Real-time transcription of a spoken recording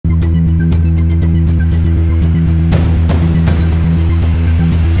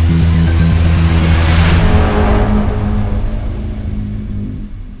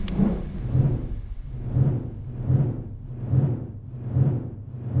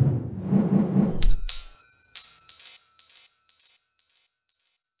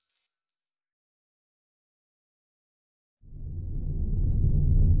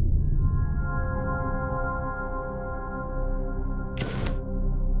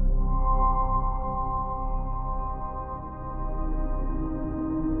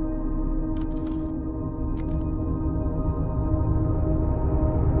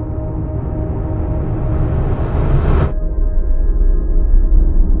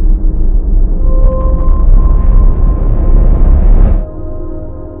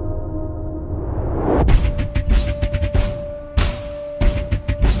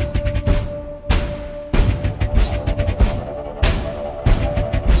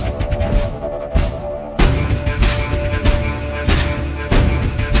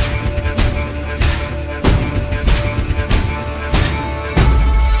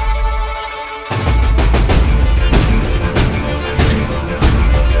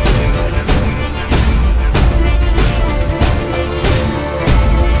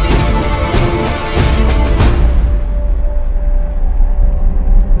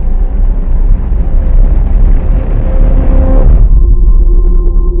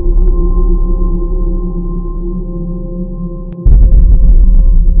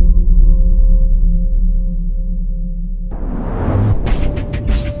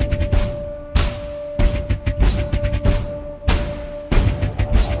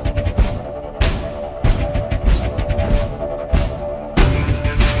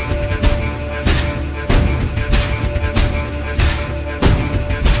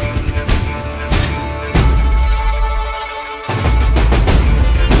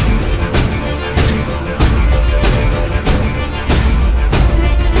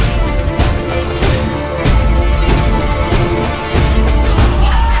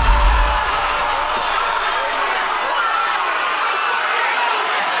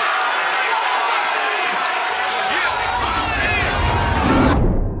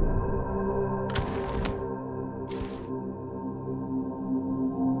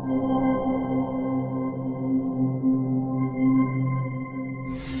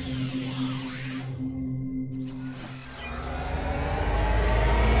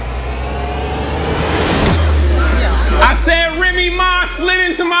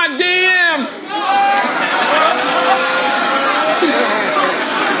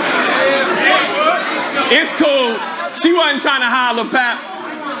It's cool. She wasn't trying to holler, Pap.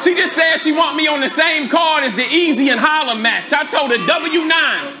 She just said she want me on the same card as the Easy and Holler match. I told her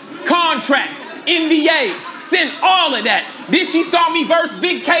W-9s, contracts, NDAs, sent all of that. Then she saw me verse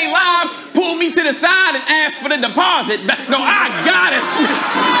Big K live, pulled me to the side and asked for the deposit. No, I got it.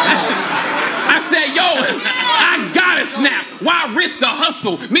 I said, yo, I gotta snap. Why risk the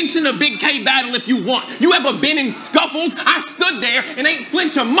hustle? Mention a Big K battle if you want. You ever been in scuffles? I stood there and ain't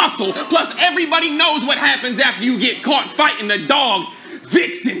flinch a muscle. Plus, everybody knows what happens after you get caught fighting the dog.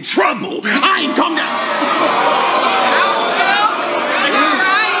 Viixen trouble. I ain't come down.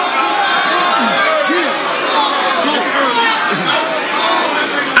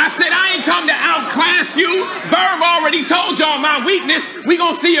 I said, I ain't come to outclass you. Verb already told y'all my weakness. We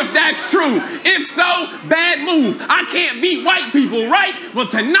gonna see if that's true. If so, bad move. I can't beat white people, right? Well,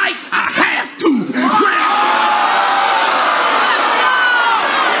 tonight, I have to.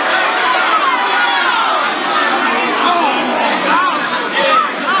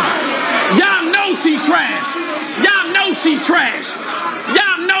 Y'all know she trash. Y'all know she trash.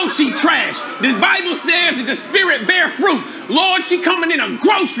 Y'all know she trash. The Bible says that the spirit bear fruit. Lord, she coming in a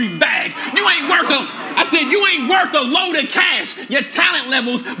grocery bag. You ain't worth I said, you ain't worth a load of cash. Your talent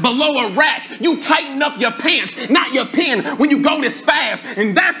level's below a rack. You tighten up your pants, not your pen, when you go to spaz.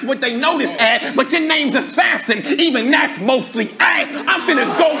 And that's what they notice at. But your name's Assassin. Even that's mostly I'm finna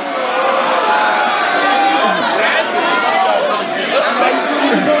go.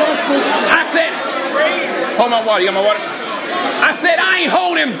 I said, hold my water, you got my water? I said, I ain't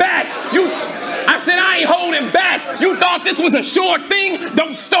holding back. I said, I ain't holding back. You thought this was a sure thing?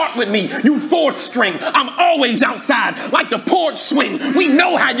 Don't start with me, you fourth string. I'm always outside, like the porch swing. We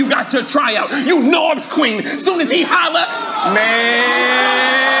know how you got your tryout. You Norb's queen. Soon as he holler,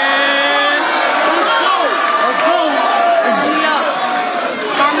 man.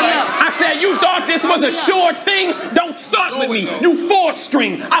 I said, you thought this was a sure thing? Don't start with me, you fourth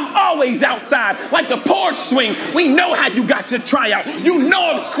string. I'm always outside, like the porch swing. We know how you got your tryout. You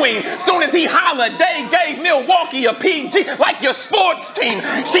Norb's queen. Soon as he hollered, they gave Milwaukee a PG, like your sports team.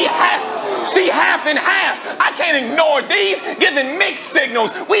 She half and half. I can't ignore these, giving mixed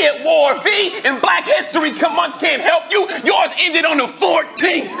signals. We at War V, and Black History Month can't help you. Yours ended on the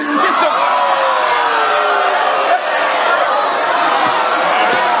 14th.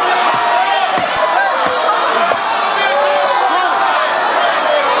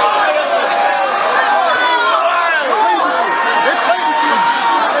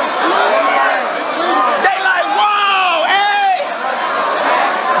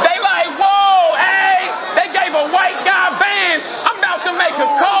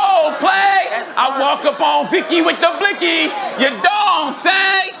 I walk up on Vicky with the blicky. You don't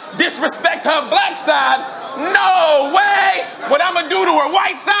say. Disrespect her black side. No way. What I'ma do to her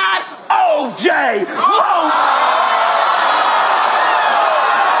white side? OJ.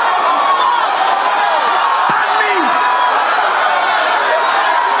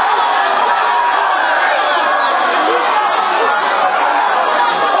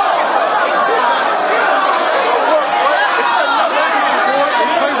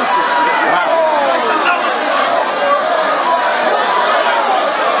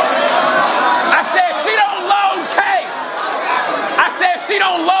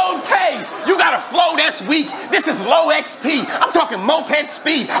 Flow that's weak. This is low XP. I'm talking moped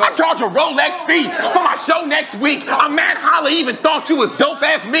speed. I charge a Rolex fee for my show next week. A man holla even thought you was dope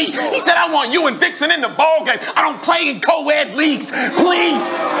as me. He said, I want you and Viixen in the ball game. I don't play in co-ed leagues. Please.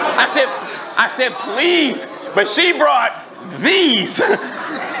 I said, please. But she brought these.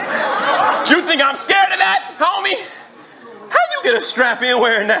 You think I'm scared of that, homie? How you get a strap in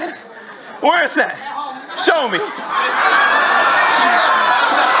wearing that? Where is that? Show me.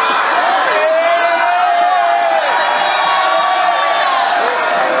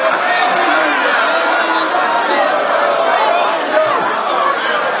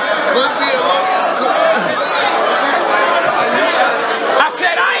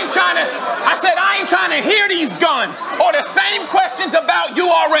 Trying to hear these guns or the same questions about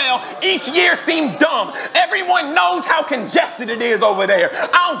URL each year seem dumb. Everyone knows how congested it is over there.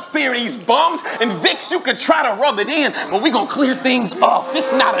 I don't fear these bums. And Vix, you could try to rub it in, but we gonna clear things up.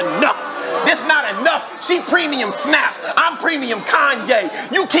 This not enough. This not enough. She premium Snap. I'm premium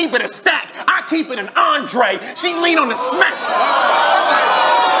Kanye. You keep it a stack. I keep it an Andre. She lean on the smack.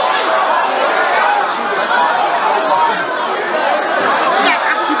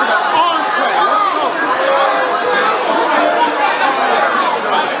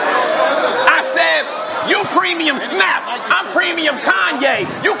 Premium Snap, I'm premium Kanye.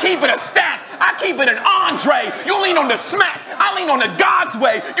 You keep it a stack, I keep it an Andre. You lean on the smack, I lean on the God's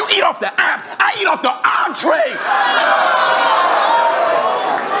way. You eat off the app, I eat off the DeAndre.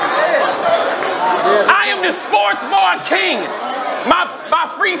 I am the sports bar king. My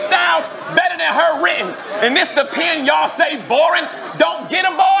freestyles better than her writtens. And this the pen y'all say boring. Don't get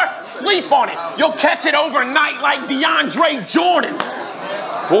a bar, sleep on it. You'll catch it overnight like DeAndre Jordan.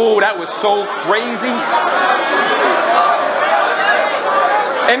 Oh, that was so crazy.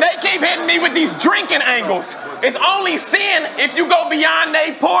 And they keep hitting me with these drinking angles. It's only sin if you go beyond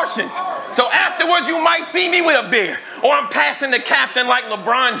their portions. So afterwards you might see me with a beer. Or I'm passing the captain like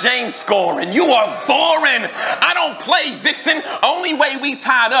LeBron James scoring. You are boring. I don't play, Viixen. Only way we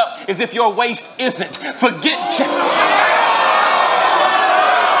tied up is if your waist isn't. Forget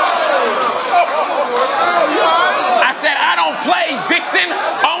I said I don't play, Viixen.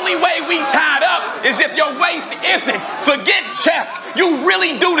 Only way we tied up is if your waist isn't. Forget chess. You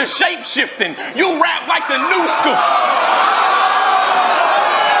really do the shape shifting. You rap like the new school.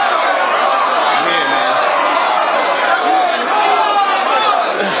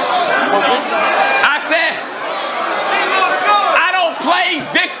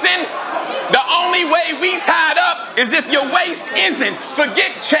 Viixen, the only way we tied up is if your waist isn't.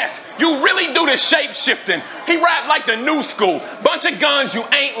 Forget chess. You really do the shape shifting. He rap like the new school. Bunch of guns you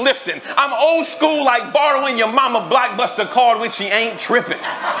ain't lifting. I'm old school like borrowing your mama Blockbuster card when she ain't tripping.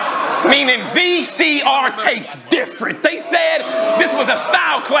 Meaning VCR tastes different. They said this was a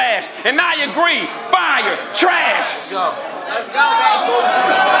style clash, and I agree. Fire, trash. Let's go. Let's go,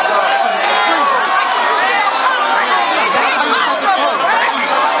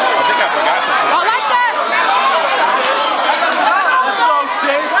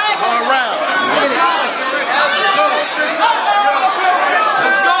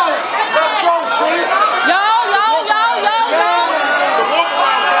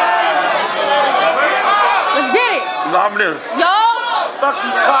 Yo, fuck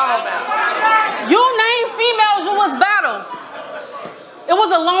you, Tom. You named females you was battle. It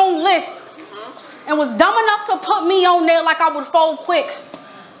was a long list, and was dumb enough to put me on there like I would fold quick.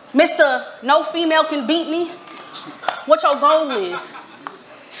 Mr. No female can beat me. What your goal is?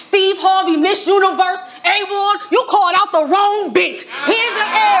 Steve Harvey, Miss Universe, A-Ward, you called out the wrong bitch. Here's the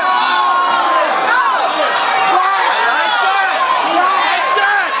L.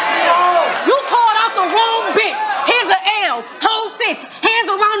 You called out the wrong bitch. Here's an L. Hold this. Hands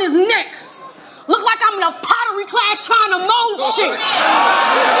around his neck. Look like I'm in a pottery class trying to mold shit.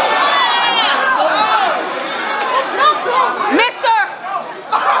 Mister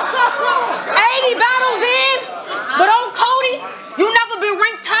 80 battles in, but on Cody, you never been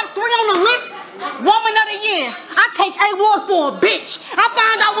ranked top 3 on the list. Woman of the year. I take A-Ward for a bitch. I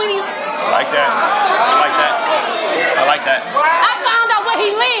found out when he... I like that. I like that. I like that. I found out where he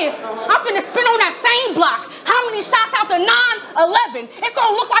lived. I'm finna spin on that same block. How many shots out the 9/11? It's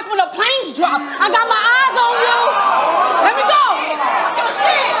gonna look like when the planes drop. I got my eyes on you. Let me go.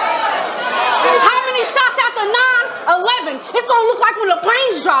 How many shots out the 9/11? It's gonna look like when the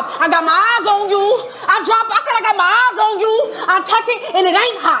planes drop. I got my eyes on you. I said I got my eyes on you. I touch it and it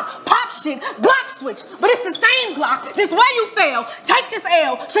ain't hot. Pop shit, Glock switch. But it's the same Glock. This way you fail. Take this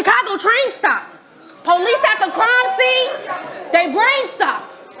L. Chicago train stop. Police at the crime scene, they brain stop.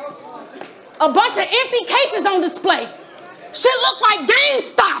 A bunch of empty cases on display. Shit look like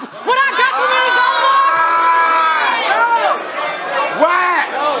GameStop. What I got too many gun bars? What?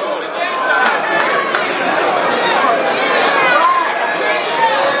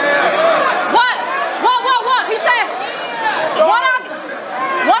 What? He said,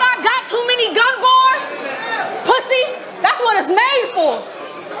 what I got too many gun bars? Pussy, that's what it's made for.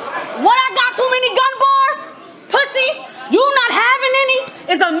 What I got too many gun bars? Pussy, you not having any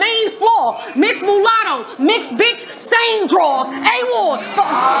is a main flaw. Miss Mulatto, mixed bitch, same draws. A-Ward.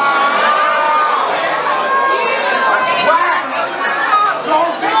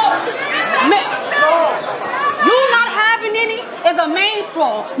 You not having any is a main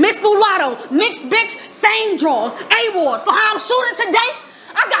flaw. Miss Mulatto, mixed bitch, same draws. A-Ward. For how I'm shooting today,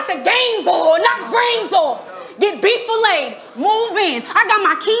 I got the game board, not brains off. Get beef filleted, move in. I got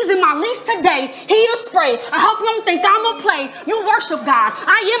my keys in my lease today. Heater spray. I hope you don't think I'm a play. You worship God.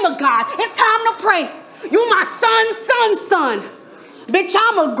 I am a God. It's time to pray. You my son. Bitch,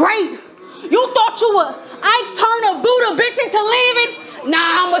 I'm a great. You thought you were I turn a Buddha bitch into living?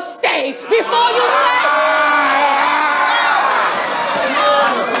 Nah, I'ma stay. Before you say.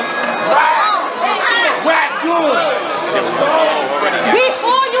 Rap good.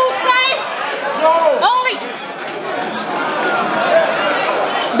 Before you say.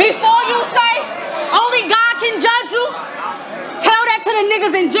 Before you say, only God can judge you, tell that to the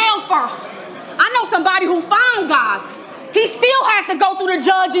niggas in jail first. I know somebody who found God. He still had to go through the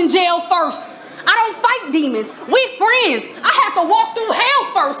judge in jail first. I don't fight demons. We friends. I had to walk through hell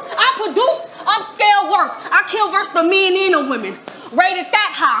first. I produce upscale work. I kill versus the men and the women. Rated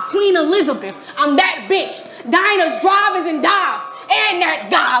that high, Queen Elizabeth. I'm that bitch. Diners, drivers, and dives. And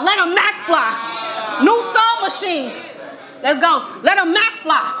that guy. Let a Mac fly. New saw machine. Let's go. Let a Mac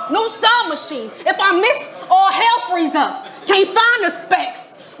fly. New saw machine. If I miss, all hell freeze up. Can't find the specs,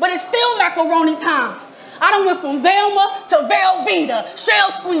 but it's still macaroni time. I done went from Velma to Velveeta,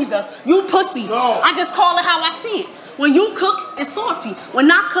 shell squeezer. You pussy. No. I just call it how I see it. When you cook, it's salty. When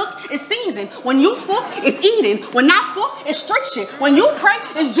not cook, it's seasoned. When you fuck, it's eating. When not fuck, it's straight shit. When you pray,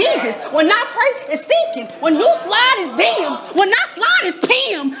 it's Jesus. When not pray, it's seeking. When you slide, it's DMs. When not slide, it's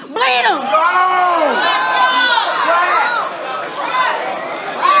PM. Bleed them.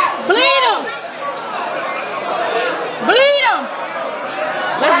 Bleed them. Bleed them.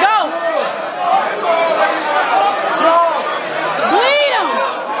 Let's go. Bleed them.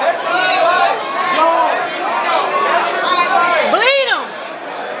 Bleed them.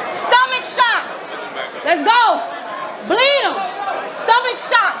 Stomach shot. Let's go. Bleed him. Stomach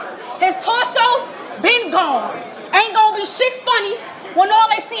shot. His torso been gone. Ain't gonna be shit funny when all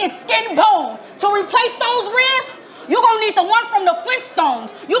they see is skin bone. To replace those ribs, you gonna need the one from the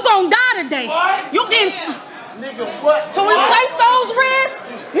Flintstones. You gonna die today. What? You getting... Nigga, what? To replace those ribs,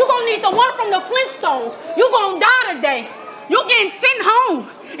 you gonna need the one from the Flintstones. You gonna die today. You getting sent home.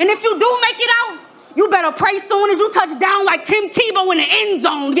 And if you do make it out, you better pray soon as you touch down like Tim Tebow in the end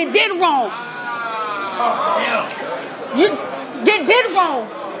zone. Get did wrong. You get did wrong.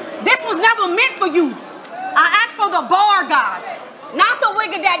 This was never meant for you. I asked for the bar God, not the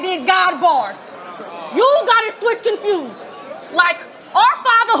wigger that did God bars. You got it switched confused. Like, our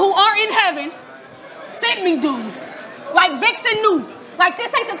Father who art in heaven sent me, dude. Like Viixen knew. Like,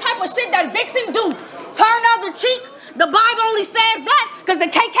 this ain't the type of shit that Viixen do. Turn the other cheek. The Bible only says that because the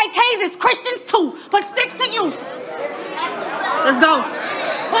KKKs is Christians too. Put sticks to use. Let's go.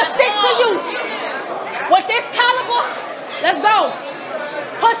 Put sticks to use. With this caliber, let's go.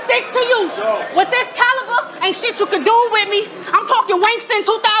 Put sticks to use. With this caliber, ain't shit you can do with me. I'm talking Wangston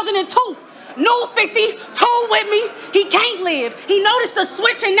 2002. New 50, tool with me. He can't live. He noticed the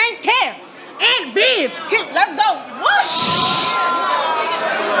switch and ain't care. And Viv, let's go. What?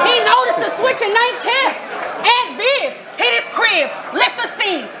 He noticed the switch and ain't care. And Viv hit his crib, lift the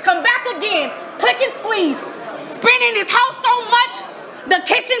scene, come back again, click and squeeze, spinning his house so much, the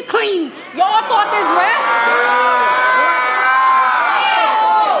kitchen clean. Y'all thought this rap?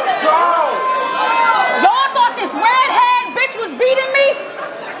 Y'all thought this redhead bitch was beating me?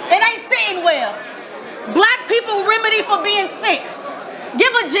 It ain't sitting well. Black people remedy for being sick.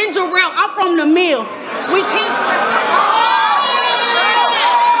 Give a ginger ale. I'm from the mill. We keep...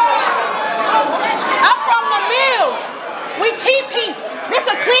 I'm from the mill. We keep heat. This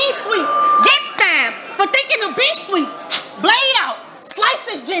a clean sweep. Get stabbed for thinking the beef sweet. Blade out. Slice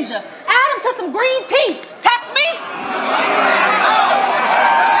this ginger. Add them to some green tea. Test me.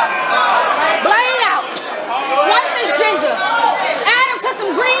 Blade out. Slice this ginger. Add them to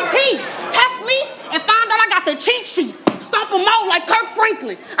some green tea. Test me and find out I got the cheat sheet. Stomp them out like Kirk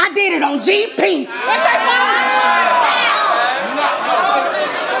Franklin. I did it on GP.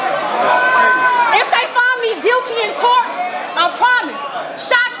 If they find me guilty in court, I promise,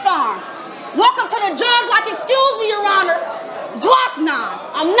 shots fired. Walk up to the judge like, excuse me, Your Honor. Glock 9.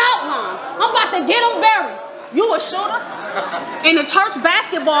 I'm not lying. I'm about to get him buried. You a shooter? In the church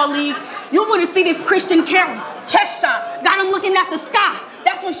basketball league, you wouldn't see this Christian carry. Chest shot. Got him looking at the sky.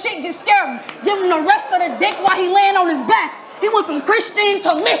 That's when shit gets scary. Give him the rest of the dick while he laying on his back. He went from Christian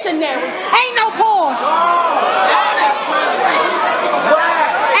to missionary. Ain't no pause.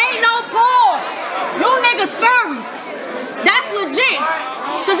 Ain't no pause. You niggas furries. That's legit.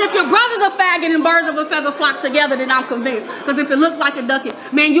 Because if your brother's a faggot and birds of a feather flock together, then I'm convinced. Because if it looked like a ducket,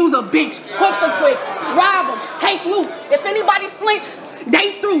 man, use a bitch. Quips are quick. Rob them. Take loot. If anybody flinch,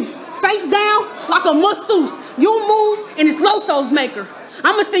 they through. Face down like a masseuse. You move and it's Loso's maker.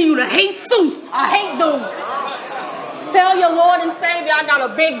 I'ma send you to Jesus. I hate dude. Tell your Lord and Savior I got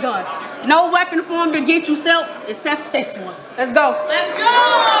a big gun. No weapon for him to get you self except this one. Let's go. Let's go!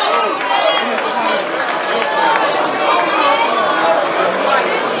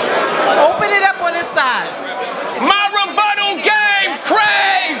 Open it up on this side. My rebuttal game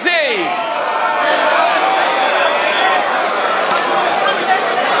crazy.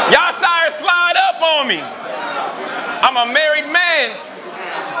 Y'all sorry slide up on me. I'm a married man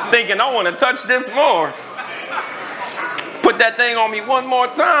thinking I want to touch this more. Put that thing on me one more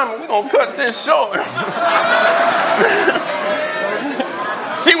time and we're going to cut this short.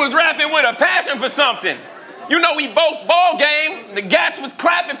 She was rapping with a passion for something. You know we both ball game. The Gats was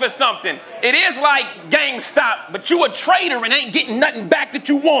clapping for something. It is like GameStop, but you a traitor and ain't getting nothing back that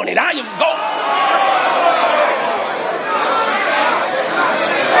you wanted. I am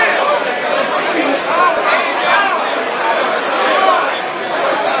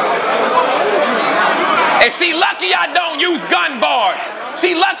And she lucky I don't use gun bars.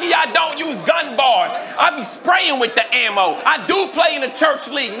 She lucky I don't use gun bars. I be spraying with the ammo. I do play in the church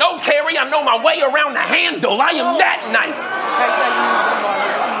league. No carry, I know my way around the handle. I am that nice.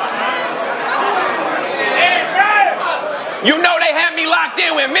 You know they had me locked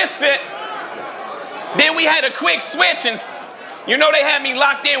in with Misfit. Then we had a quick switch and you know they had me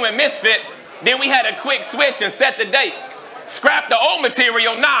locked in with Misfit. Then we had a quick switch and set the date. Scrap the old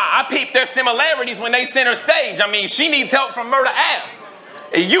material. Nah, I peeped their similarities when they center stage. I mean, she needs help from Murder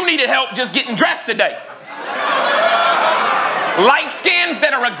Ave. You needed help just getting dressed today. Light skins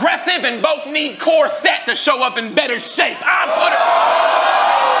that are aggressive and both need corset to show up in better shape. I put her.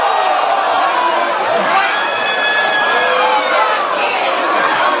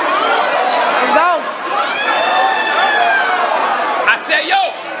 Let's go. I said,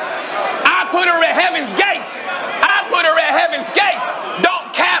 yo, I put her at Heaven's Gates. I put her at Heaven's Gates.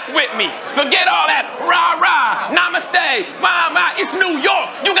 Don't cap with me. Forget all that rah-rah, namaste, ma-ma. It's New York.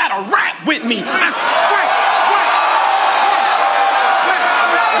 You gotta rap with me. You gotta rap.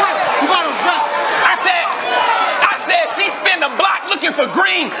 I said she spin the block looking for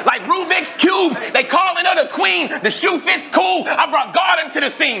green like Rubik's Cubes. They calling her the queen. The shoe fits cool. I brought God into the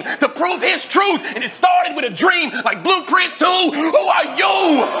scene to prove his truth. And it started with a dream like Blueprint 2. Who are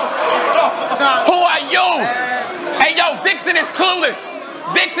you? Who are you? Hey, yo, Viixen is clueless.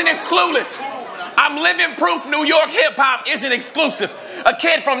 Viixen is clueless. I'm living proof New York hip-hop isn't exclusive. A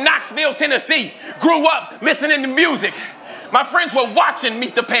kid from Knoxville, Tennessee, grew up listening to music. My friends were watching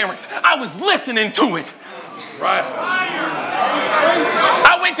Meet the Parents. I was listening to it. Right.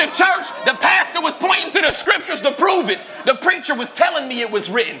 I went to church. The pastor was pointing to the scriptures to prove it. The preacher was telling me it was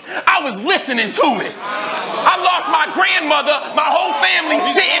written. I was listening to it. I lost my grandmother. My whole family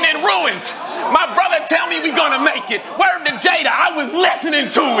sitting in ruins. My brother tell me we gonna make it. Word to Jada, I was listening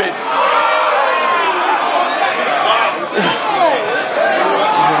to it.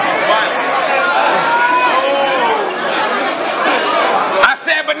 I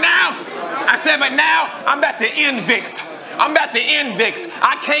said, but now I'm about to end Viix. I'm about to end Viix.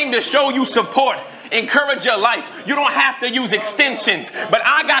 I came to show you support. Encourage your life. You don't have to use extensions. But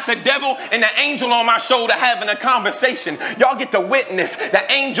I got the devil and the angel on my shoulder having a conversation. Y'all get to witness the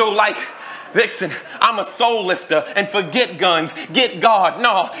angel like, Viixen, I'm a soul lifter and forget guns, get God.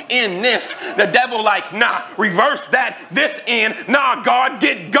 No, in this. The devil like, nah, reverse that, this end. Nah, God,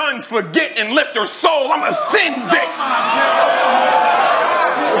 get guns, forget and lift her soul. I'm a sin, Viix.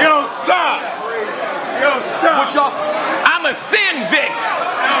 Yo, stop. Yo, stop. I'm a sin, Viix.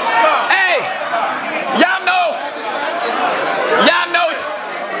 Yo, stop. Hey, y'all know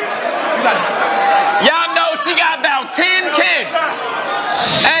she got about 10 kids.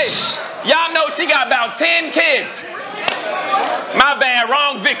 Hey, y'all know she got about 10 kids. My bad,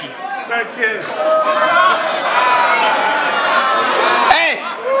 wrong Vicky. 10 kids. Hey,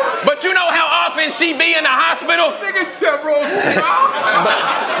 but you know how often she be in the hospital? Nigga said roll.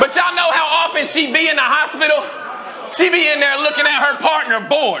 But y'all know how often she be in the hospital? She be in there looking at her partner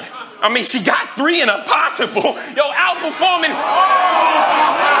bored. I mean, she got 3 in a possible. Yo, outperforming.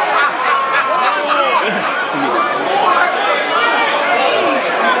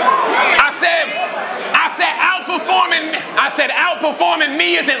 I said outperforming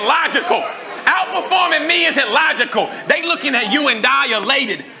me isn't logical. Outperforming me isn't logical. They looking at you and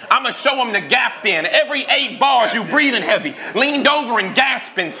dilated. I'ma show them the gap then. Every 8 bars you breathing heavy. Leaned over and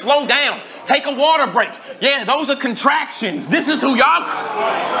gasping. Slow down. Take a water break. Yeah, those are contractions. This is who y'all...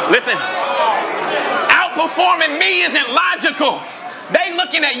 Listen. Outperforming me isn't logical. They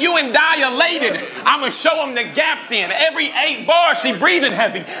looking at you and dilated. I'ma show them the gap then. Every 8 bars, she breathing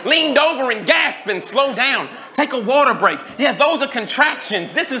heavy. Leaned over and gasping. Slow down. Take a water break. Yeah, those are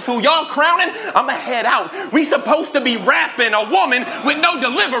contractions. This is who y'all crowning? I'ma head out. We supposed to be rapping a woman with no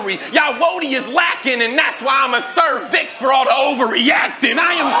delivery. Y'all Wody is lacking, and that's why I'ma serve Viix for all the overreacting.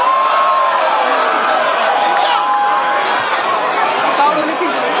 I am... So many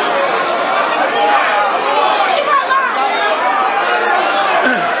people.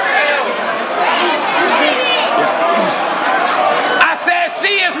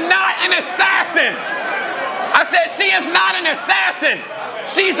 I said she is not an assassin.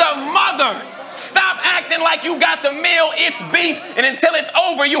 She's a mother. Stop acting like you got the meal, it's beef, and until it's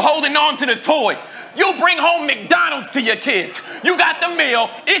over, you holding on to the toy. You bring home McDonald's to your kids. You got the meal,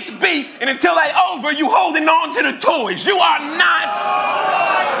 it's beef, and until they over, you holding on to the toys. You are not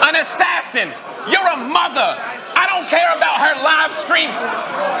an assassin. You're a mother. I don't care about her live stream.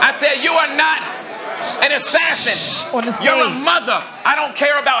 I said you are not an assassin. On the stage. You're a mother. I don't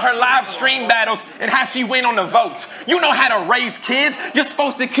care about her live stream battles and how she win on the votes. You know how to raise kids. You're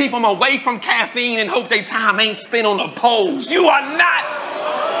supposed to keep them away from caffeine and hope their time ain't spent on the polls. You are not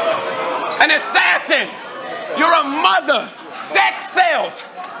an assassin. You're a mother. Sex sells.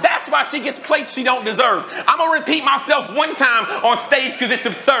 That's why she gets plates she don't deserve. I'm gonna repeat myself one time on stage because it's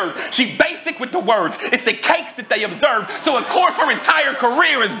absurd. She basic with the words. It's the cakes that they observe. So of course her entire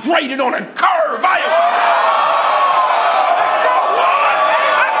career is graded on a curve. Let's go, Wood!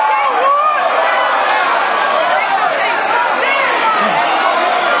 Let's go, Wood!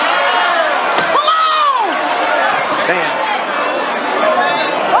 Come on! Damn.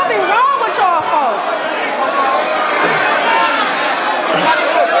 What be wrong with y'all folks?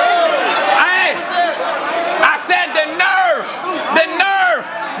 The nerve.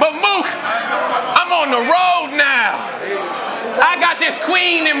 But Mook, I'm on the road now. I got this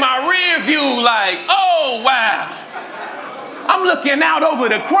queen in my rear view like, oh, wow. I'm looking out over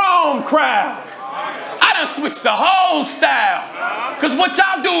the chrome crowd. I done switched the whole style. Because what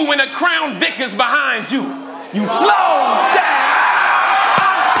y'all do when a Crown Vic is behind you, you slow down.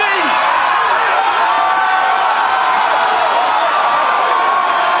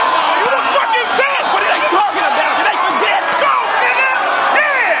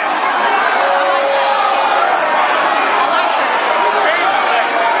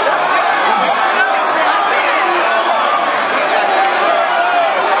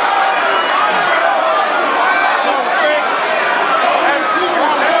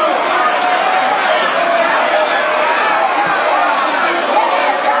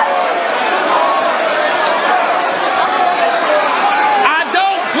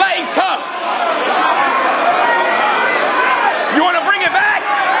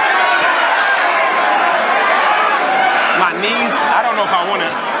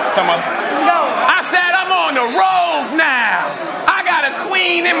 I said I'm on the road now. I got a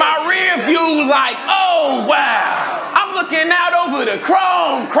queen in my rear view like, oh wow. I'm looking out over the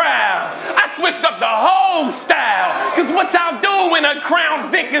chrome crowd. I switched up the whole style. Cause what y'all do when a Crown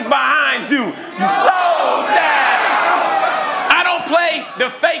Vic is behind you, you slow down. I don't play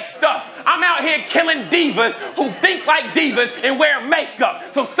the fake stuff. I'm out here killing divas who think like divas and wear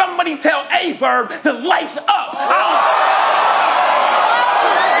makeup. So somebody tell A-Verb to lace up.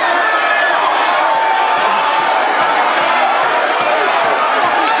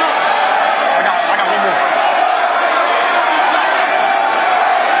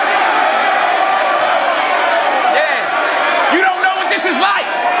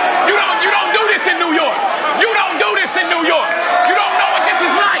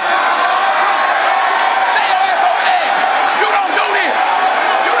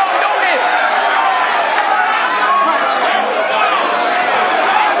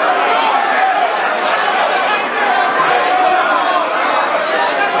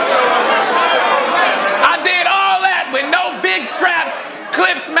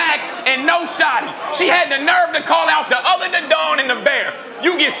 She had the nerve to call out the other, the Dawn, and the Bear.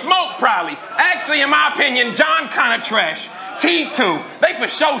 You get smoked, probably. Actually, in my opinion, John kind of trash. T2, they for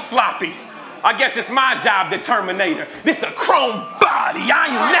sure sloppy. I guess it's my job, the Terminator. This a chrome body. I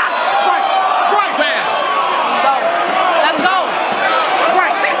am not. Right, man. Let's go.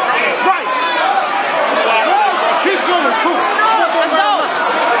 Right. Keep going, too. Let's go.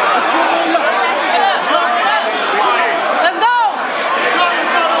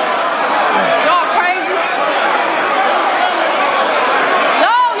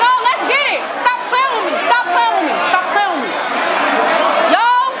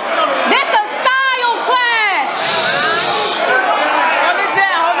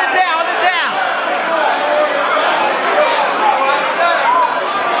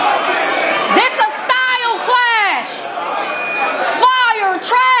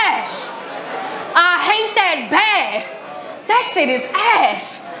 That shit is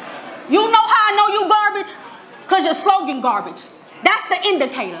ass. You know how I know you garbage? Cause your slogan garbage. That's the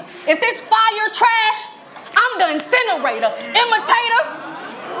indicator. If this fire trash, I'm the incinerator. Imitator.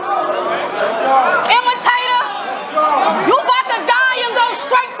 You about to die and go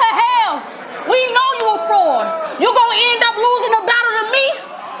straight to hell. We know you a fraud. You gonna end up losing the battle to me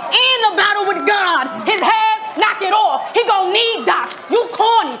and the battle with God. His head, knock it off. He gon' need dots. You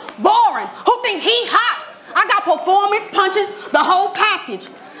corny, boring. Who think he hot? I got performance punches, the whole package.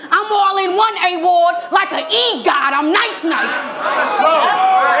 I'm all in one award like an E-God. I'm nice.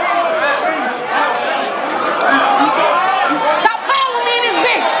 Stop playing with me in this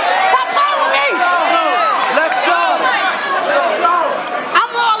bitch. Stop playing with me. Let's go.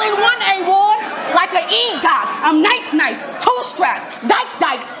 I'm all in one A-Ward, like an E-God. I'm nice, two straps, dyke,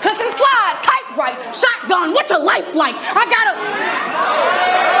 click and slide, tight right, shotgun, what's your life like? I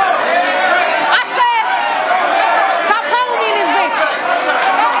said, stop playing with me in this bitch.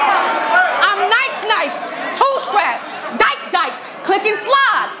 I'm nice, two straps, dyke, click and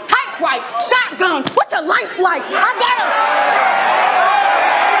slide, tight right, shotgun, what's your life like? I gotta.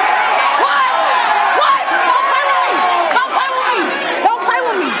 What? Don't play with me. Don't play with me. Don't play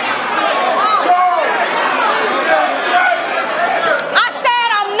with me. I said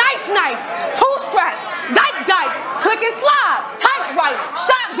I'm nice, two straps, dyke, click and slide, tight right,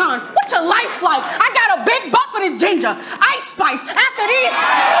 shotgun, what's your life like? I got a big butt for this ginger, ice spice, after these.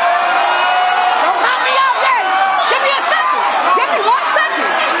 Don't count me out yet. Give me a second. Give me 1 second.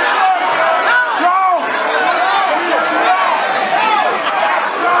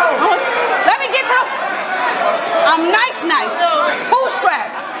 Let me get to. I'm nice, two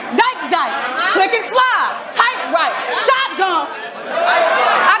straps, dyke, click and slide, tight right, shotgun.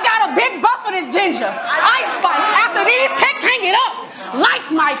 I got a big butt for this ginger, ice spice. After these kicks, hang it up.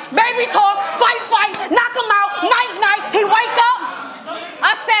 Like Mike, baby talk, fight, knock him out, night, he wake up.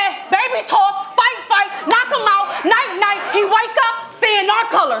 I said, baby talk, fight, knock him out, night, he wake up, seeing our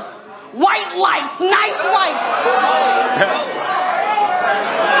colors. White lights, nice lights.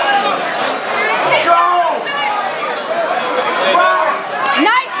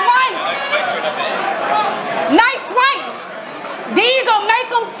 Nice lights. These will make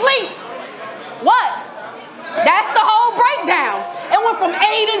them sleep. What? That's the whole breakdown. It went from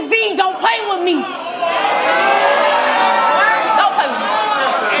A to Z. Don't play with me. Don't play with me.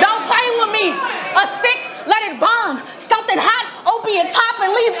 Don't play with me. A stick, let it burn. Something hot, open your top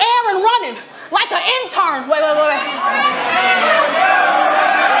and leave Aaron running. Like an intern. Wait. Okay, wait.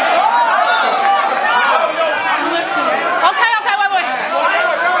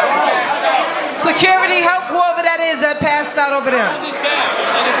 Security, help whoever that is that passed out over there.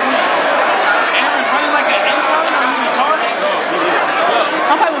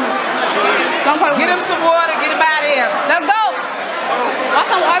 Don't play with me. Get him some water, get him out of here. Let's go. That's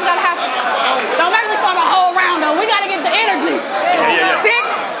all I gotta have. Don't make me start a whole round though. We gotta get the energy. Yeah. Stick.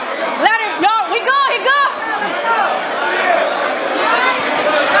 Let it go. We good. He good.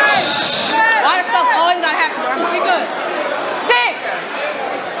 All this stuff always gotta happen, bro. We good. Stick.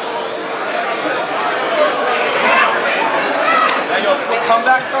 Come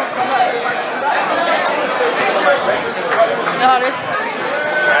back, son. Come back. Yo, this.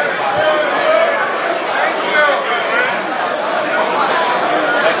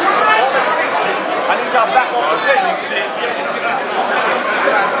 I need y'all back on the day and shit.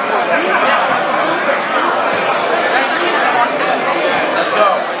 Let's go.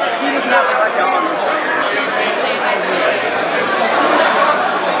 He doesn't have to like that.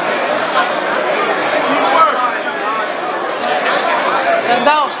 Let's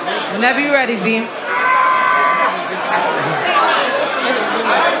go. Whenever you're ready, V.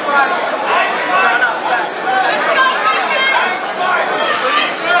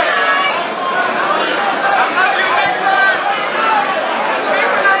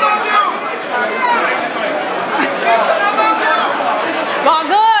 Y'all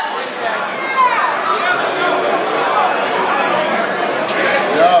good?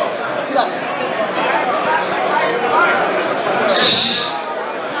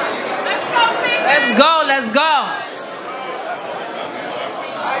 Let's go.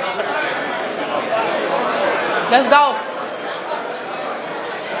 Let's go.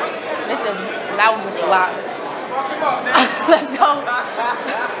 That was just a lot. Let's go.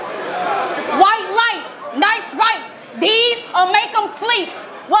 White lights, nice rights. These will make them sleep.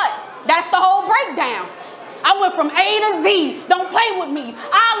 What? That's the whole breakdown. I went from A to Z. Don't play with me.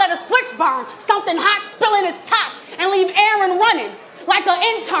 I'll let a switch burn, something hot spilling his top, and leave Aaron running like an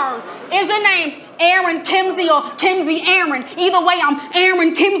intern. Is your name Aaron Kimsey or Kimsey Aaron? Either way, I'm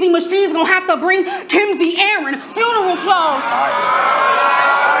Aaron Kimsey. Machine's gonna have to bring Kimsey Aaron funeral clothes.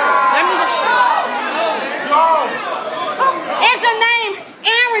 Let me go. Is your name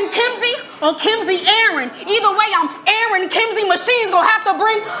Aaron Kimsey or Kimsey Aaron? Either way, I'm Aaron Kimsey. Machine's gonna have to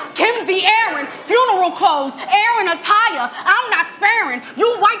bring Kimsey Aaron funeral clothes. Aaron attire. I'm not sparing. You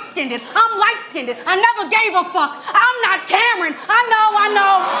white-skinned. I'm light-skinned. I never gave a fuck. I'm not Cameron. I know.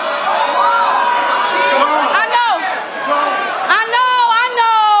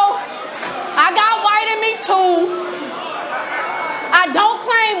 I got white in me too. I don't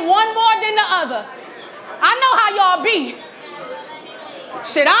claim one more than the other. I know how y'all be.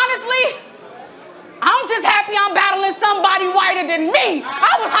 Shit, honestly, I'm just happy I'm battling somebody whiter than me.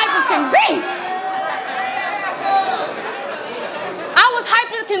 I was hype as can be. I was hype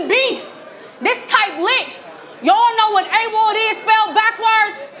as can be. This type lit. Y'all know what A-Ward is spelled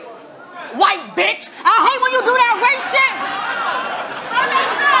backwards? White bitch. I hate when you do that race shit.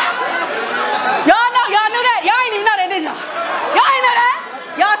 Y'all knew that? Y'all ain't even know that, did y'all? Y'all ain't know that?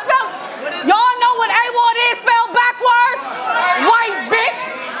 Y'all know what A-Ward is spelled backwards? White bitch.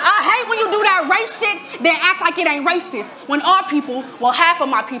 I hate when you do that race shit, then act like it ain't racist. When our people, well, half of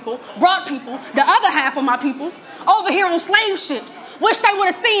my people, brought people, the other half of my people, over here on slave ships. Wish they would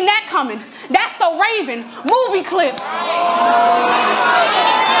have seen that coming. That's So Raven. Movie clip.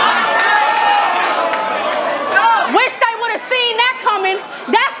 Wish they would have seen that coming.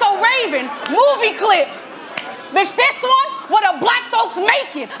 That's So Raven. Movie clip. Bitch, this one, what the black folks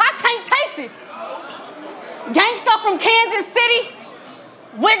make it. I can't take this. Gangsta from Kansas City.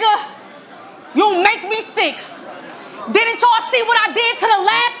 Wigger, you make me sick. Didn't y'all see what I did to the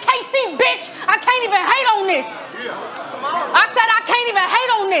last KC bitch? I can't even hate on this. I said I can't even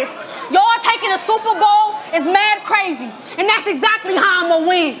hate on this. Y'all taking a Super Bowl is mad crazy. And that's exactly how I'm gonna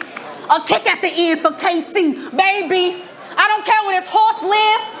win. A kick at the end for KC, baby. I don't care where this horse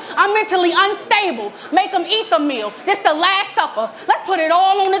live. I'm mentally unstable. Make them eat the meal. This the last supper. Let's put it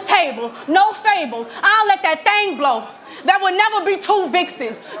all on the table. No fable. I'll let that thing blow. There will never be two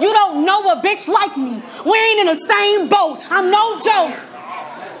Viixens. You don't know a bitch like me. We ain't in the same boat. I'm no joke.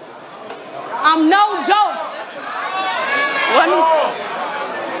 I'm no joke.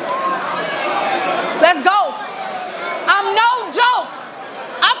 Let's go. I'm no joke.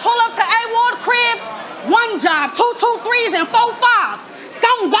 I pull up to A-Ward crib, one job, 2 2-3s and 4 5s.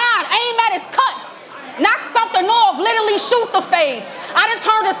 Something's odd, aim at his cut. Knock something off, literally shoot the fade. I done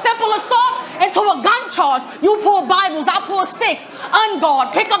turned a simple assault into a gun charge. You pull Bibles, I pull sticks. Unguard,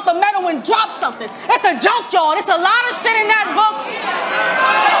 pick up the metal and drop something. It's a junkyard, it's a lot of shit in that book.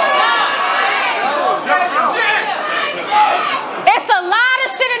 It's a lot of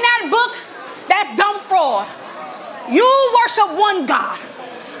shit in that book that's dumb fraud. You worship one God.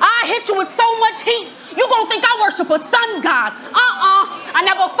 I hit you with so much heat, you gonna think I worship a sun god. I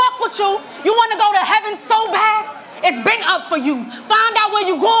never fuck with you. You wanna go to heaven so bad? It's been up for you. Find out where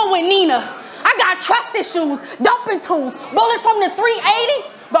you going with Nina. I got trust issues, dumping tools, bullets from the 380,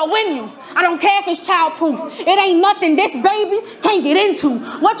 but win you. I don't care if it's childproof. It ain't nothing this baby can't get into.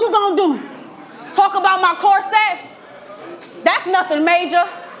 What you gonna do? Talk about my corset? That's nothing major.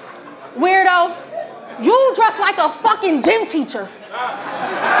 Weirdo. You dress like a fucking gym teacher.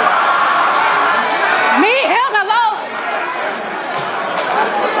 Me, him, hello.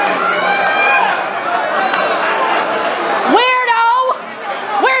 Weirdo.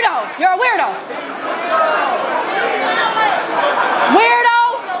 Weirdo. You're a weirdo. Weirdo.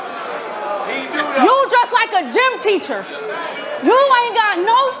 You dress like a gym teacher. You ain't got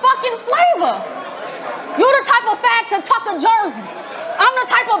no fucking flavor. You the type of fag to tuck a jersey. I'm the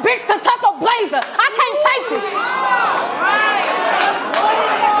type of bitch to tuck a blazer. I can't take this.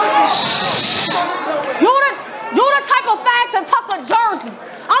 You the type of fag to tuck a jersey.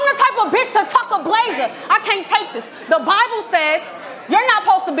 I'm the type of bitch to tuck a blazer. I can't take this. The Bible says you're not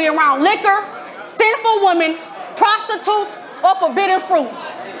supposed to be around liquor, sinful women, prostitutes, or forbidden fruit.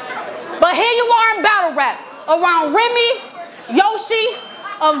 But here you are in battle rap around Remy, Yoshi,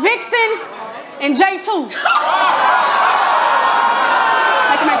 Viixen, and J2.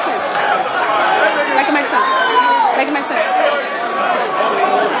 Make it make sense. Make it make sense. Make it make sense.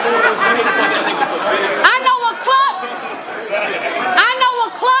 I know a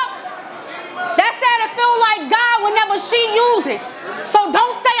club that said it feel like God whenever she use it. So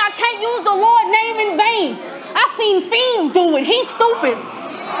don't say I can't use the Lord's name in vain. I seen fiends do it. He's stupid.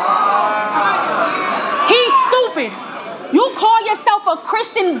 He's stupid. You call yourself a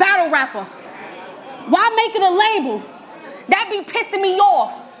Christian battle rapper. Why make it a label? That be pissing me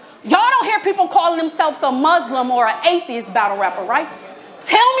off. Y'all don't hear people calling themselves a Muslim or an atheist battle rapper, right?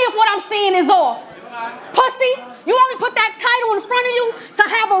 Tell me if what I'm seeing is off. Pussy, you only put that title in front of you to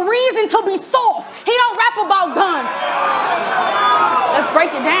have a reason to be soft. He don't rap about guns. Let's break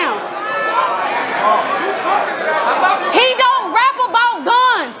it down. He don't rap about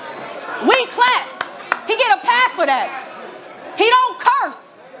guns. We clap. He get a pass for that. He don't curse.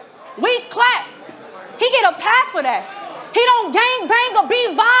 We clap. He get a pass for that. He don't gang bang or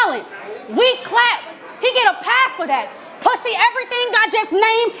be violent. We clap. He get a pass for that. Pussy, everything I just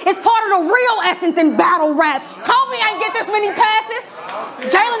named is part of the real essence in battle rap. Kobe ain't get this many passes.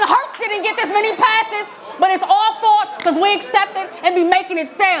 Jalen Hurts didn't get this many passes. But it's all fault because we accept it and be making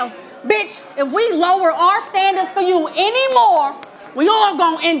it sound. Bitch, if we lower our standards for you anymore, We all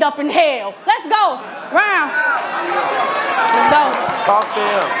gonna end up in hell. Let's go. Round. Let's go. Talk to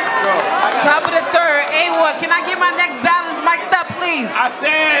him. Top of the third. A1, can I get my next balance mic'd up, please? I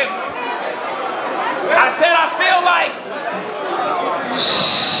said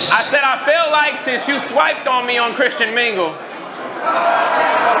I feel like since you swiped on me on Christian Mingle,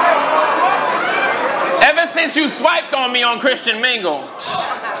 ever since you swiped on me on Christian Mingle,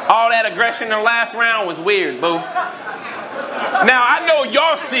 all that aggression in the last round was weird, boo. Now, I know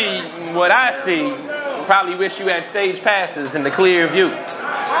y'all see what I see. Probably wish you had stage passes in the clear view.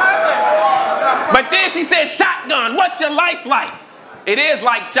 But then she said, shotgun, what's your life like? It is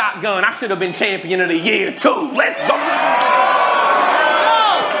like shotgun. I should have been champion of the year, too. Let's go.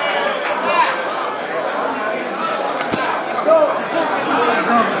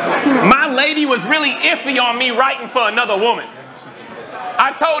 My lady was really iffy on me writing for another woman.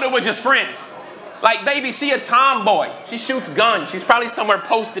 I told her we're just friends. Like, baby, she a tomboy. She shoots guns. She's probably somewhere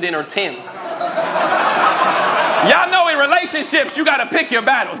posted in her Timbs. Y'all know in relationships, you gotta pick your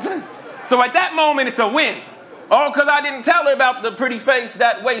battles. So at that moment, it's a win. All because I didn't tell her about the pretty face,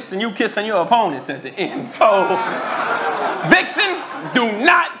 that waist, and you kissing your opponents at the end. So, Viixen, do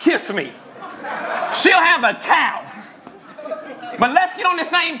not kiss me. She'll have a cow. But let's get on the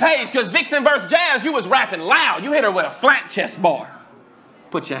same page, because Viixen versus Jazz, you was rapping loud. You hit her with a flat chest bar.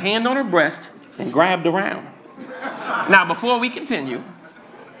 Put your hand on her breast and grabbed around. Now, before we continue,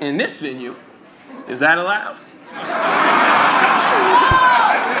 in this venue, is that allowed?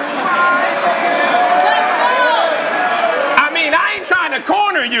 I mean, I ain't trying to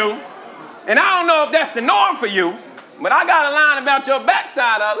corner you, and I don't know if that's the norm for you, but I got a line about your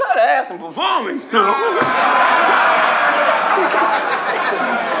backside I love to add some performance to.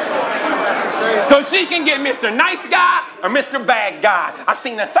 So she can get Mr. Nice Guy or Mr. Bad Guy. I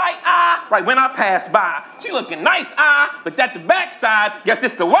seen a sight eye right when I passed by. She looking nice eye, but at the backside, guess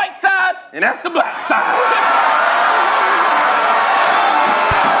it's the white side and that's the black side.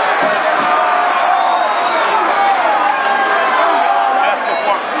 That's the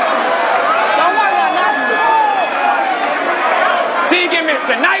part. She get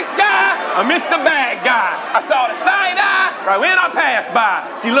Mr. Nice Guy or Mr. Bad Guy. I saw the side eye right when I passed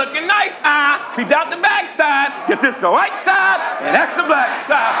by. She looking nice eye, peeped out the back side. Guess this the white side, and that's the black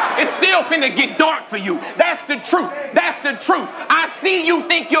side. It's still finna get dark for you. That's the truth. That's the truth. I see you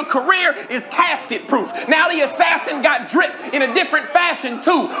think your career is casket proof. Now the assassin got drip in a different fashion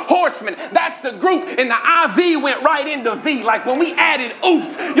too. Horseman, that's the group, and the IV went right into V. Like when we added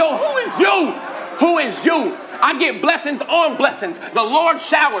oops. Yo, who is you? Who is you? I get blessings on blessings. The Lord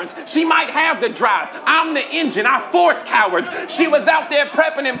showers. She might have the drive. I'm the engine. I force cowards. She was out there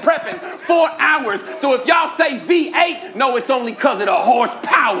prepping and prepping 4 hours. So if y'all say V8, no, it's only because of the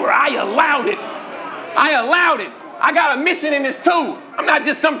horsepower. I allowed it. I allowed it. I got a mission in this too. I'm not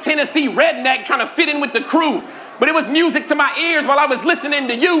just some Tennessee redneck trying to fit in with the crew. But it was music to my ears while I was listening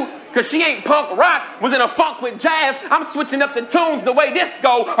to you. Cause she ain't punk rock, was in a funk with jazz. I'm switching up the tunes the way this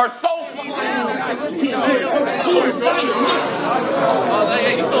go. Her soul.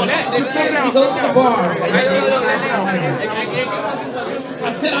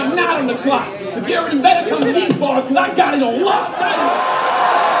 I said I'm not on the clock. Security better come to these bars cause I got it on lock.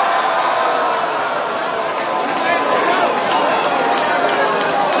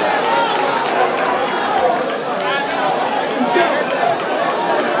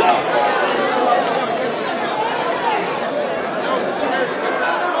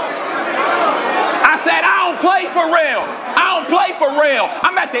 Play for real. I don't play for real.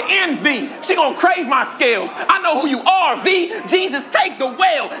 I'm at the envy. She gonna crave my skills. I know who you are, V. Jesus, take the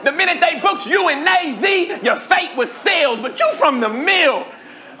whale. The minute they booked you in Navy, your fate was sealed. But you from the mill. Oh,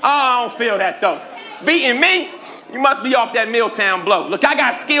 I don't feel that though. Beating me, you must be off that Milltown blow. Look, I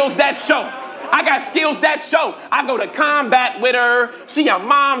got skills that show. I got skills that show. I go to combat with her. She a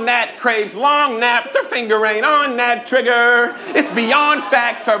mom that craves long naps. Her finger ain't on that trigger. It's beyond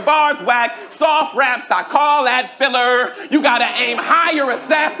facts. Her bars whack. Soft raps, I call that filler. You gotta aim higher,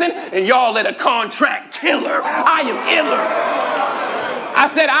 assassin, and y'all let a contract killer. I am iller. I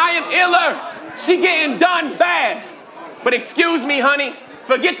said I am iller. She getting done bad. But excuse me, honey.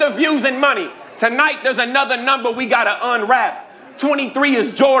 Forget the views and money. Tonight there's another number we gotta unwrap. 23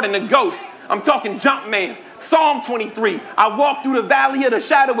 is Jordan the GOAT. I'm talking Jumpman, Psalm 23. I walk through the valley of the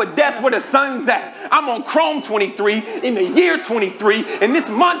shadow of death where the sun's at. I'm on Chrome 23 in the year 23, and this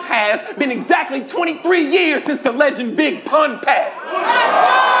month has been exactly 23 years since the legend Big Pun passed.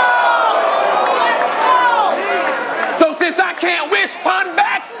 So since I can't wish Pun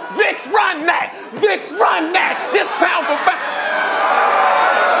back, Vicks run that. Vicks run that. This pound for pound.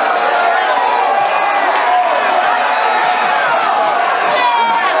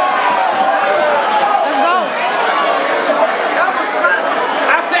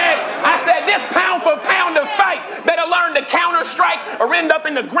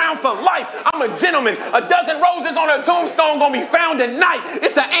 the ground for life. I'm a gentleman. A dozen roses on a tombstone gonna be found tonight.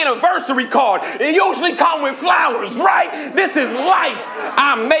 It's an anniversary card. It usually comes with flowers, right? This is life.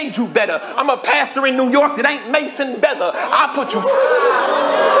 I made you better. I'm a pastor in New York that ain't Mason better. I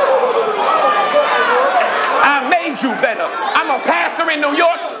made you better. I'm a pastor in New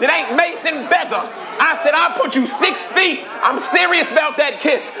York that ain't Mason better. I said, I put you 6 feet. I'm serious about that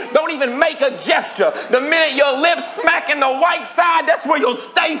kiss. Don't even make a gesture. The minute your lips smack in the white side, that's where you'll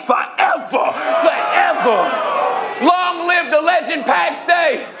stay forever. Forever. Long live the legend Pat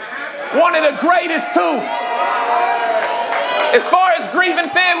Stay. One of the greatest too. As far as grieving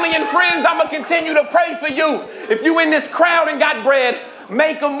family and friends, I'm going to continue to pray for you. If you in this crowd and got bread,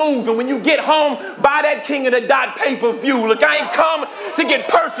 make a move. And when you get home, buy that King of the Dot pay-per-view. Look, I ain't come to get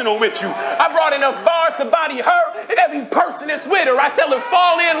personal with you. I brought enough bars to body her and every person that's with her. I tell her,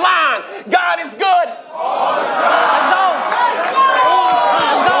 fall in line. God is good. Let's go.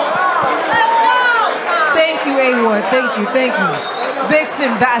 Let's go. Thank you, A-Ward. Thank you. Thank you.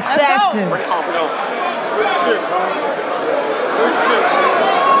 Viixen, the assassin. Bring it on, bring it on.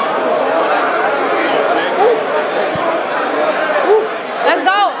 Let's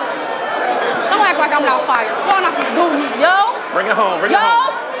go. Don't act like I'm not fired. Y'all not gonna do me, yo. Bring it home, bring it home.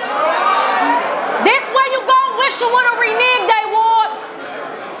 This way you gon' wish you would've reneged, A-Ward.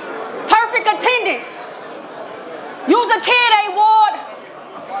 Perfect attendance. You's a kid, A-Ward.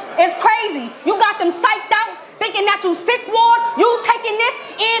 It's crazy. You got them psyched out, thinking that you sick, Ward. You taking this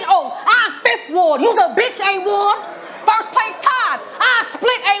N.O. I'm 5th Ward. You's a bitch, A-Ward. First place tied. I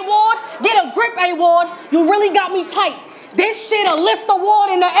split, A-Ward. Get a grip, A-Ward. You really got me tight. This shit'll lift the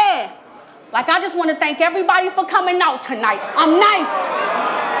ward in the air. Like, I just want to thank everybody for coming out tonight. I'm nice.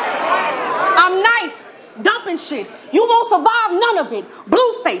 I'm nice. Dumping shit. You won't survive none of it.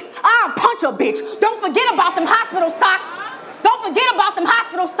 Blueface. I'll punch a bitch. Don't forget about them hospital socks. Don't forget about them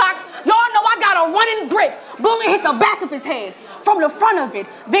hospital socks. Y'all know I got a running grip. Bullet hit the back of his head. From the front of it.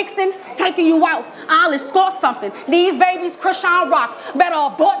 Viixen, taking you out. I'll escort something. These babies, Krishan Rock. Better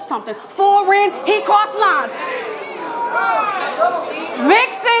abort something. Foreign, he crossed lines.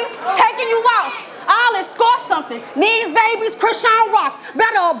 Viixen, taking you out. I'll escort something. These babies, Krishan Rock.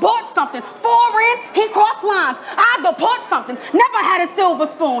 Better abort something. Foreign, he crossed lines. I'll deport something. Never had a silver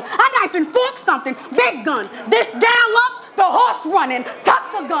spoon. I knife and fork something. Big gun. This gal up, the horse running.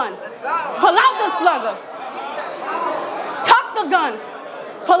 Tuck the gun. Pull out the slugger. Tuck the gun.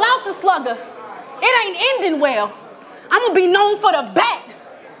 Pull out the slugger. It ain't ending well. I'm gonna be known for the bat.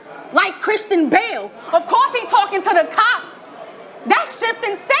 Like Christian Bale. Of course he talking to the cops. That's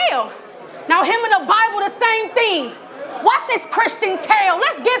shifting sail. Now him and the Bible the same thing. Watch this Christian tale.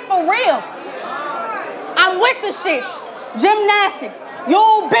 Let's get for real. I'm with the shits. Gymnastics.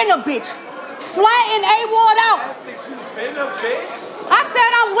 You been a bitch. Flatten A-Ward out. I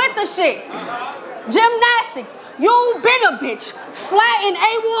said I'm with the shit. Gymnastics. You been a bitch. Flatten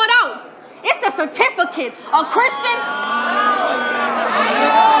A-Ward out. It's the certificate of Christian.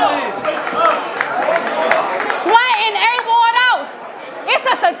 Flatten A-Ward out. It's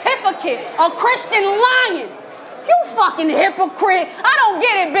a certificate of Christian lying. You fucking hypocrite. I don't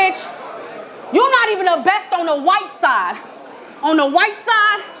get it, bitch. You're not even the best on the white side. On the white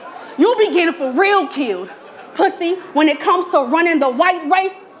side, you be getting for real killed. Pussy, when it comes to running the white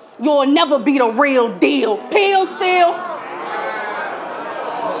race, you'll never be the real deal. Pill still.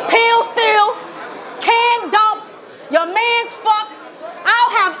 Pill still. Can dump. Your man's fuck.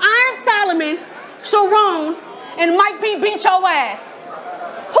 I'll have Iron Solomon, Sharon, and Mike P beat your ass.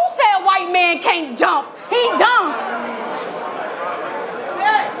 Who said white man can't jump? He dumb.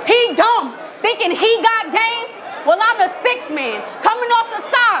 He dumb. Thinking he got game? Well, I'm the 6th man. Coming off the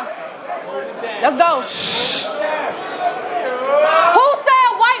side. Let's go. Who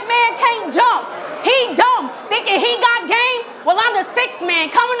said white man can't jump? He dumb. Thinking he got game? Well, I'm the 6th man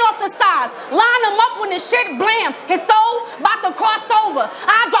coming off the side. Line him up when the shit blam. His soul about to cross over.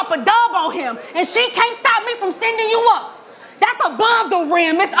 I drop a dub on him, and she can't stop me from sending you up. That's above the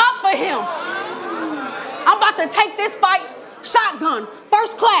rim. It's up for him. I'm about to take this fight. Shotgun.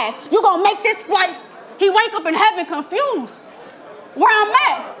 First class. You gonna make this flight. He wake up in heaven confused. Where I'm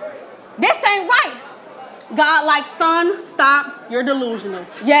at. This ain't right. God like, son, stop. You're delusional.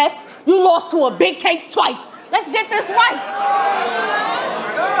 Yes, you lost to a big cake twice. Let's get this right.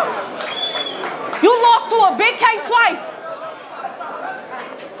 You lost to a big cake twice.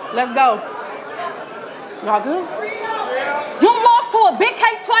 Let's go. Y'all good? You lost to a big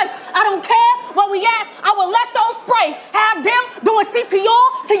cake twice. I don't care where we at. I will let those spray. Have them doing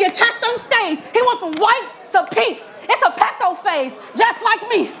CPR to your chest on stage. He went from white to pink. It's a pecto phase, just like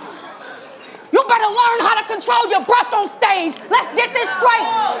me. You better learn how to control your breath on stage. Let's get this straight.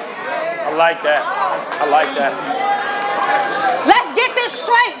 I like that. I like that. Let's get this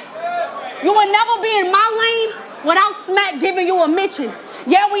straight. You will never be in my lane without Smack giving you a mention.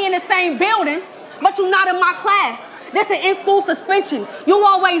 Yeah, we in the same building, but you not in my class. This an in-school suspension. You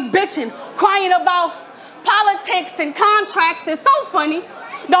always bitching, crying about politics and contracts. It's so funny.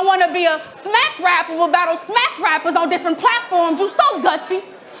 Don't want to be a Smack rapper, will battle Smack rappers on different platforms. You so gutsy,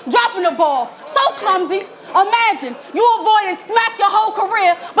 dropping the ball, so clumsy. Imagine you avoiding Smack your whole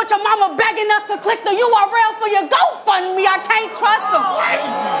career, but your mama begging us to click the URL for your GoFundMe. I can't trust them. Oh,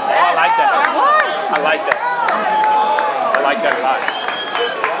 I like that. What? I like that. I like that a lot.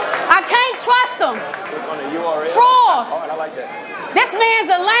 I can't trust them. Click on the URL. Fraud. Oh, I like that. This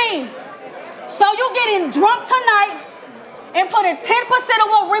man's a lame. So you getting drunk tonight and putting 10% of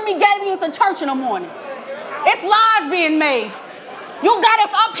what Remy gave you into church in the morning. It's lies being made. You got us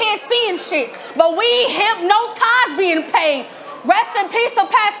up here seeing shit, but we hip, no ties being paid. Rest in peace to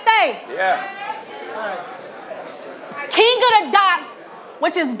Paste. Yeah. King of the Dot,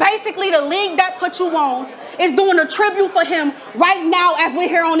 which is basically the league that put you on, is doing a tribute for him right now as we're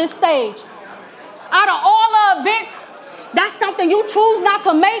here on this stage. Out of all the events, that's something you choose not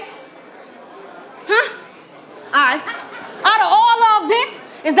to make? Huh? All right. Out of all the events,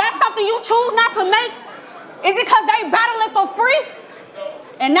 is that something you choose not to make? Is it because they battling for free?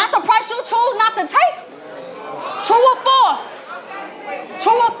 And that's a price you choose not to take? True or false?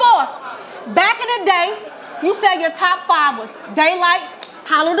 True or false? Back in the day, you said your top 5 was Daylight,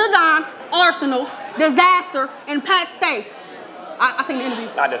 Hollow the Don, Arsenal, Disaster, and Pat Stay. I seen the interview.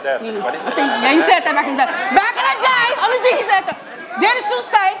 Not Disaster. Yeah, you said that back in the day. Back in the day, only G said that. Didn't you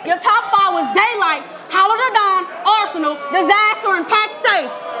say your top 5 was Daylight, Hollow the Don, Arsenal, Disaster, and Pat Stay?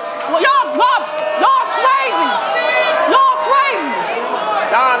 Well, y'all crazy. Y'all crazy.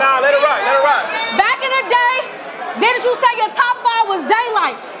 Nah, let it rock, let it rock. Back in the day, didn't you say your top 5 was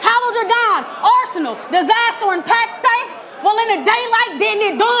Daylight, Hollow the Don, Arsenal, Disaster, and Pat Stay? Well, in the daylight, didn't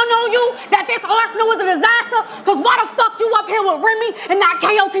it dawn on you that this Arsenal was a disaster? Because why the fuck you up here with Remy and not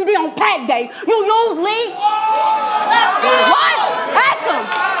KOTD on Pat Day? You use leagues? What? Ask him.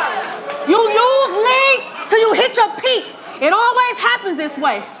 You use leagues till you hit your peak. It always happens this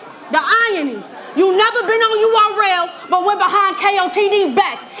way. The irony. You never been on URL, but went behind KOTD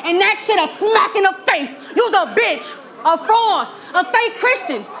back. And that shit a smack in the face. You's a bitch, a fraud, a fake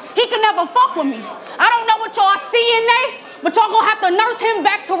Christian. He can never fuck with me. I don't know what y'all see in there, but y'all gonna have to nurse him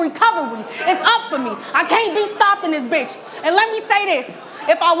back to recovery. It's up for me. I can't be stopped in this bitch. And let me say this.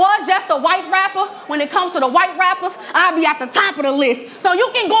 If I was just a white rapper, when it comes to the white rappers, I'd be at the top of the list. So you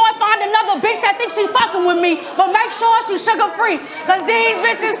can go and find another bitch that thinks she fucking with me, but make sure she's sugar-free, because these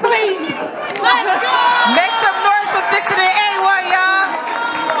bitches sweet. Let's go! Make some noise for Viixen and A1, y'all.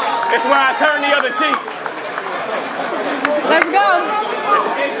 It's where I turn the other cheek. Let's go.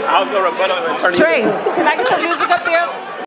 I was gonna rebuttal and turn the other cheek. Trace, can I get some music up there?